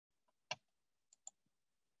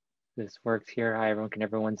this works here. Hi, everyone. Can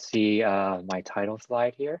everyone see my title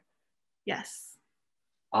slide here? Yes.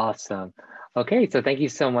 Awesome. Okay, so thank you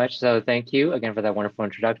so much. So thank you again for that wonderful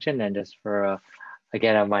introduction. And just for,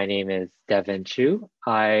 again, my name is Devin Chu.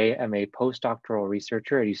 I am a postdoctoral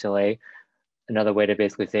researcher at UCLA. Another way to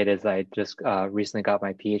basically say it is I just recently got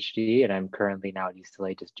my PhD and I'm currently now at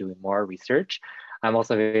UCLA just doing more research. I'm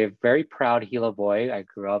also a very proud Hilo boy. I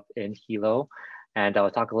grew up in Hilo, and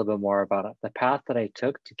I'll talk a little bit more about the path that I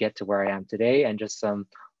took to get to where I am today and just some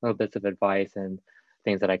little bits of advice and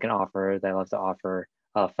things that I can offer that I love to offer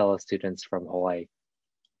fellow students from Hawaii.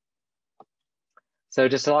 So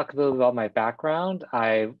just to talk a little bit about my background,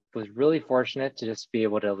 I was really fortunate to just be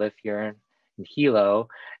able to live here in Hilo,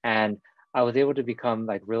 and I was able to become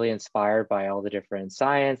like really inspired by all the different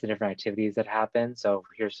science and different activities that happen. So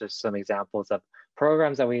here's just some examples of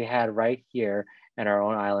programs that we had right here in our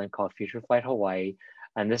own island called Future Flight Hawaii.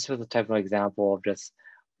 And this was a type of example of just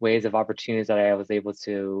ways of opportunities that I was able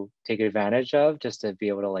to take advantage of just to be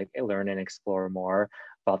able to like learn and explore more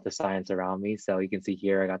about the science around me. So you can see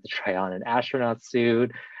here, I got to try on an astronaut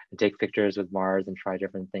suit and take pictures with Mars and try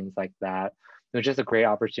different things like that. It was just a great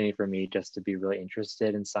opportunity for me just to be really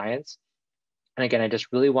interested in science. And again, I just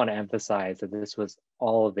really want to emphasize that this was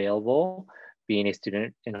all available being a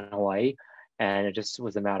student in Hawaii. And it just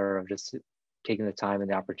was a matter of just taking the time and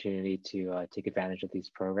the opportunity to take advantage of these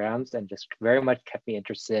programs, and just very much kept me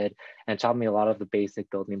interested and taught me a lot of the basic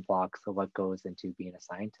building blocks of what goes into being a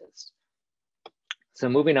scientist. So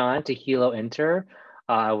moving on to Hilo Inter,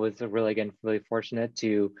 I was really fortunate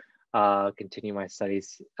to continue my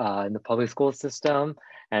studies in the public school system.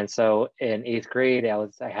 And so in 8th grade,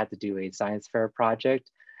 I had to do a science fair project.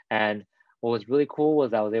 And what was really cool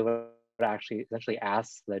was I was able to actually essentially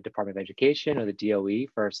ask the Department of Education or the DOE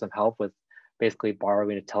for some help with basically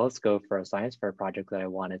borrowing a telescope for a science fair project that I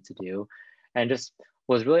wanted to do. And just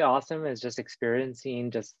what was really awesome is just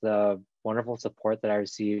experiencing just the wonderful support that I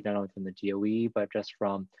received, not only from the DOE, but just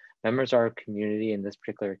from members of our community, in this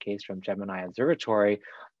particular case from Gemini Observatory,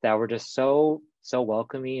 that were just so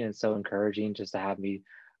welcoming and so encouraging just to have me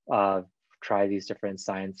try these different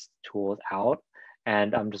science tools out.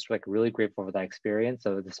 And I'm just like really grateful for that experience.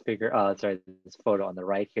 So this this photo on the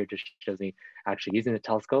right here just shows me actually using the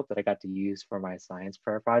telescope that I got to use for my science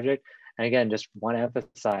fair project. And again, just want to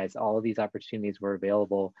emphasize all of these opportunities were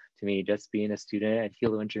available to me just being a student at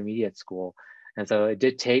Hilo Intermediate School. And so it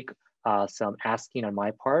did take some asking on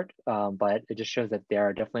my part, but it just shows that there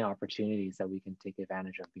are definitely opportunities that we can take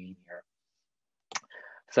advantage of being here.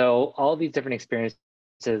 So all these different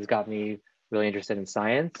experiences got me really interested in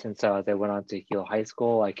science. And so as I went on to Hilo High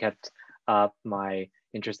School, I kept up my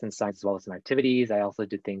interest in science as well as some activities. I also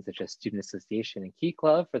did things such as Student Association and Key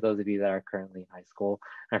Club, for those of you that are currently in high school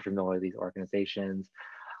and are familiar with these organizations.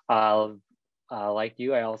 Like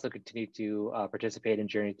you, I also continue to participate in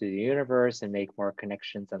Journey Through the Universe and make more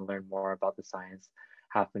connections and learn more about the science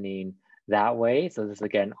happening that way. So this is,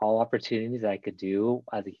 again, all opportunities that I could do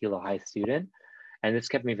as a Hilo High student. And this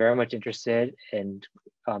kept me very much interested in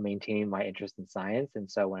maintaining my interest in science. And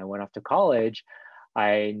so when I went off to college,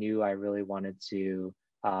 I knew I really wanted to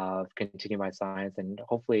continue my science and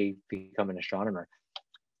hopefully become an astronomer.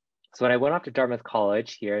 So when I went off to Dartmouth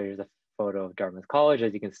College, here's a photo of Dartmouth College.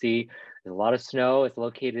 As you can see, there's a lot of snow. It's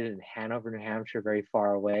located in Hanover, New Hampshire, very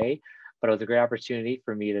far away, but it was a great opportunity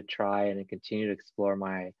for me to try and continue to explore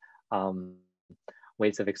my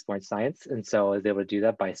ways of exploring science. And so I was able to do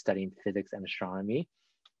that by studying physics and astronomy.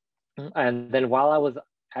 And then while I was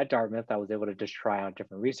at Dartmouth, I was able to just try out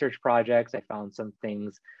different research projects. I found some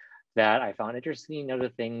things that I found interesting, other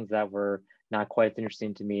things that were not quite as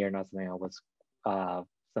interesting to me or not something I was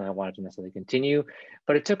something I wanted to necessarily continue.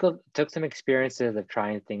 But it took some experiences of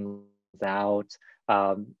trying things out,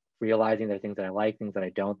 realizing there are things that I like, things that I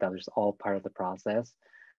don't, that was just all part of the process.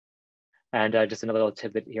 And just another little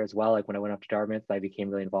tidbit here as well, like when I went up to Dartmouth, I became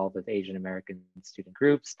really involved with Asian American student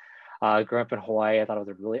groups. Growing up in Hawaii, I thought it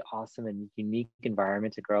was a really awesome and unique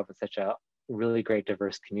environment to grow up in such a really great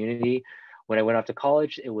diverse community. When I went off to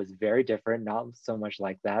college, it was very different, not so much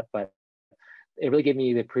like that, but it really gave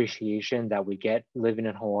me the appreciation that we get living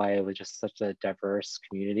in Hawaii with just such a diverse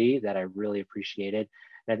community that I really appreciated.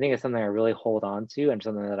 And I think it's something I really hold on to and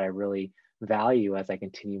something that I really value as I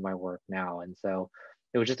continue my work now. And so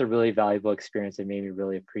it was just a really valuable experience that made me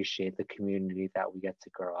really appreciate the community that we get to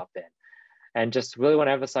grow up in. And just really want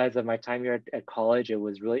to emphasize that my time here at college, it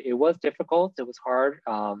was difficult. It was hard.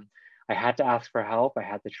 I had to ask for help. I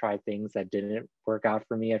had to try things that didn't work out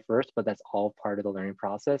for me at first, but that's all part of the learning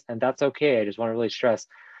process. And that's okay. I just want to really stress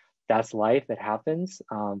that's life. It happens,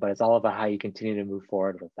 but it's all about how you continue to move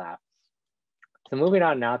forward with that. So moving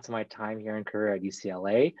on now to my time here in career at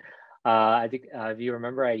UCLA. I think if you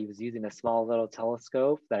remember, I was using a small little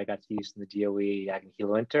telescope that I got to use in the DOE back in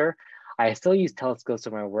Hilo Inter. I still use telescopes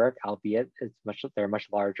in my work, albeit they're much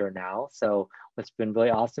larger now. So what's been really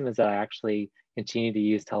awesome is that I actually continue to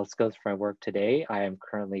use telescopes for my work today. I am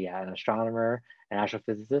currently an astronomer and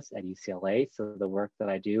astrophysicist at UCLA. So the work that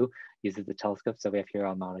I do uses the telescopes that we have here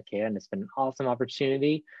on Mauna Kea, and it's been an awesome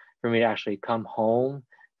opportunity for me to actually come home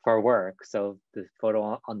for work. So the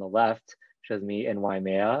photo on the left shows me in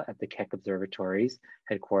Waimea at the Keck Observatory's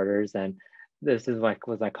headquarters. And this is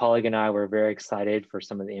was my colleague and I were very excited for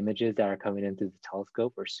some of the images that are coming in through the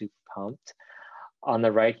telescope. We're super pumped. On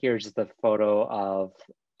the right here is just a photo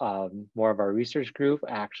of more of our research group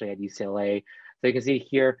actually at UCLA. So you can see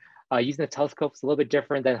here, using the telescope is a little bit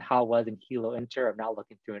different than how it was in Hilo Inter. I'm not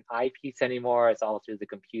looking through an eyepiece anymore. It's all through the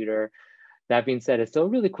computer. That being said, it's still a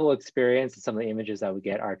really cool experience, and some of the images that we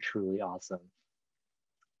get are truly awesome.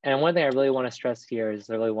 And one thing I really want to stress here is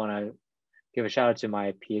I really want to give a shout out to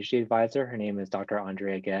my PhD advisor. Her name is Dr.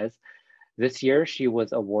 Andrea Ghez. This year, she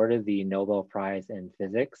was awarded the Nobel Prize in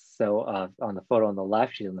Physics. So on the photo on the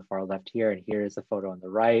left, she's on the far left here, and here is the photo on the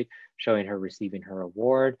right showing her receiving her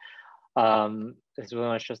award. This really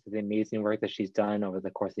want to stress the amazing work that she's done over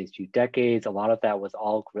the course of these few decades. A lot of that was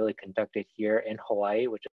all really conducted here in Hawaii,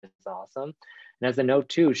 which is awesome. And as a note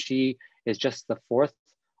too, she is just the 4th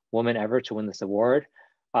woman ever to win this award,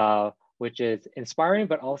 which is inspiring,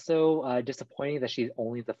 but also disappointing that she's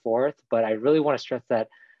only the 4th. But I really want to stress that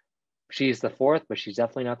she's the 4th, but she's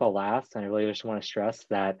definitely not the last. And I really just want to stress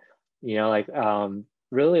that, you know, like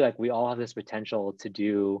really like we all have this potential to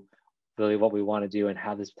do really what we want to do and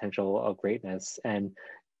have this potential of greatness. And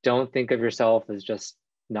don't think of yourself as just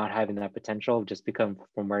not having that potential, just become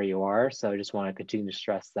from where you are. So I just want to continue to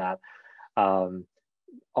stress that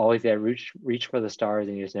always reach for the stars,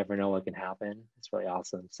 and you just never know what can happen. It's really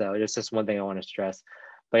awesome. So it's just one thing I want to stress.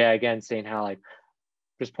 But yeah, again, saying how like,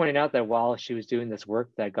 just pointing out that while she was doing this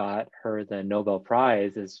work that got her the Nobel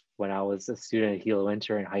Prize is when I was a student at Hilo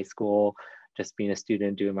Inter in high school, just being a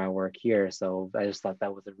student doing my work here. So I just thought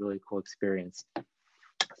that was a really cool experience.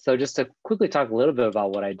 So just to quickly talk a little bit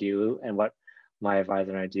about what I do and what my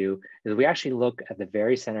advisor and I do is we actually look at the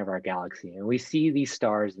very center of our galaxy, and we see these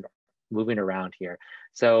stars moving around here.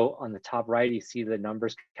 So on the top right, you see the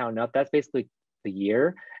numbers counting up. That's basically the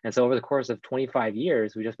year. And so over the course of 25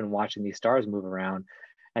 years, we've just been watching these stars move around.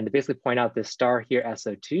 And to basically point out this star here,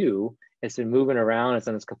 SO2, it's been moving around, it's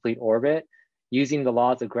on its complete orbit using the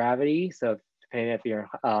laws of gravity. So depending if you're,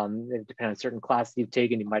 depending on certain classes you've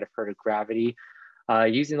taken, you might have heard of gravity.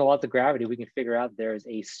 Using the laws of gravity, we can figure out there's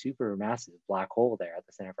a supermassive black hole there at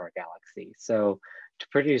the center of our galaxy. So to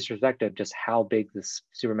put it in perspective, just how big this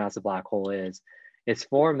supermassive black hole is, it's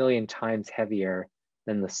 4 million times heavier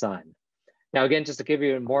than the sun. Now, again, just to give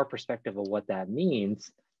you more perspective of what that means,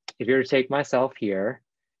 if you were to take myself here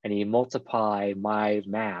and you multiply my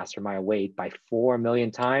mass or my weight by 4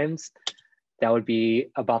 million times, that would be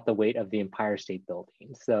about the weight of the Empire State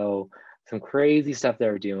Building. So some crazy stuff that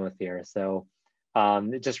we're dealing with here. So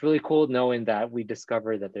it's just really cool knowing that we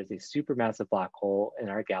discovered that there's a supermassive black hole in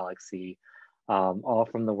our galaxy, all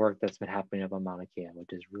from the work that's been happening up on Mauna Kea,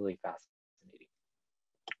 which is really fascinating.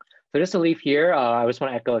 So just to leave here, I just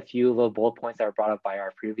want to echo a few little bullet points that were brought up by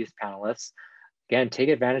our previous panelists. Again, take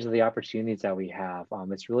advantage of the opportunities that we have.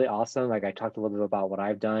 It's really awesome. Like I talked a little bit about what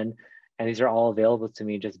I've done, and these are all available to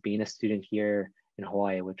me just being a student here in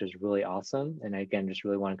Hawaii, which is really awesome. And again, just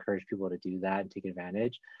really want to encourage people to do that and take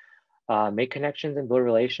advantage. Make connections and build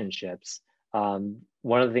relationships.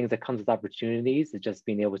 One of the things that comes with opportunities is just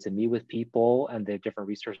being able to meet with people and the different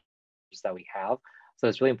resources that we have. So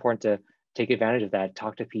it's really important to take advantage of that,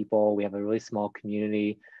 talk to people. We have a really small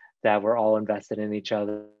community that we're all invested in each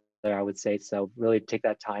other, I would say. So really take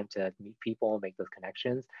that time to meet people and make those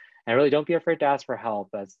connections. And really don't be afraid to ask for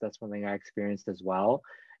help. That's one thing I experienced as well.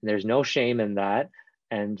 And there's no shame in that.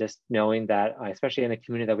 And just knowing that, especially in the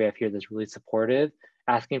community that we have here that's really supportive,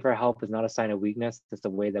 asking for help is not a sign of weakness. It's a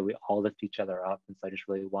way that we all lift each other up. And so I just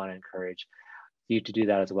really want to encourage you to do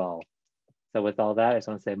that as well. So with all that, I just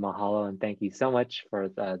want to say mahalo and thank you so much for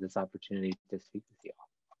this opportunity to speak with you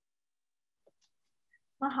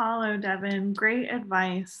all. Mahalo, Devin. Great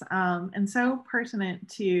advice, and so pertinent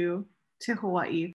to Hawaii.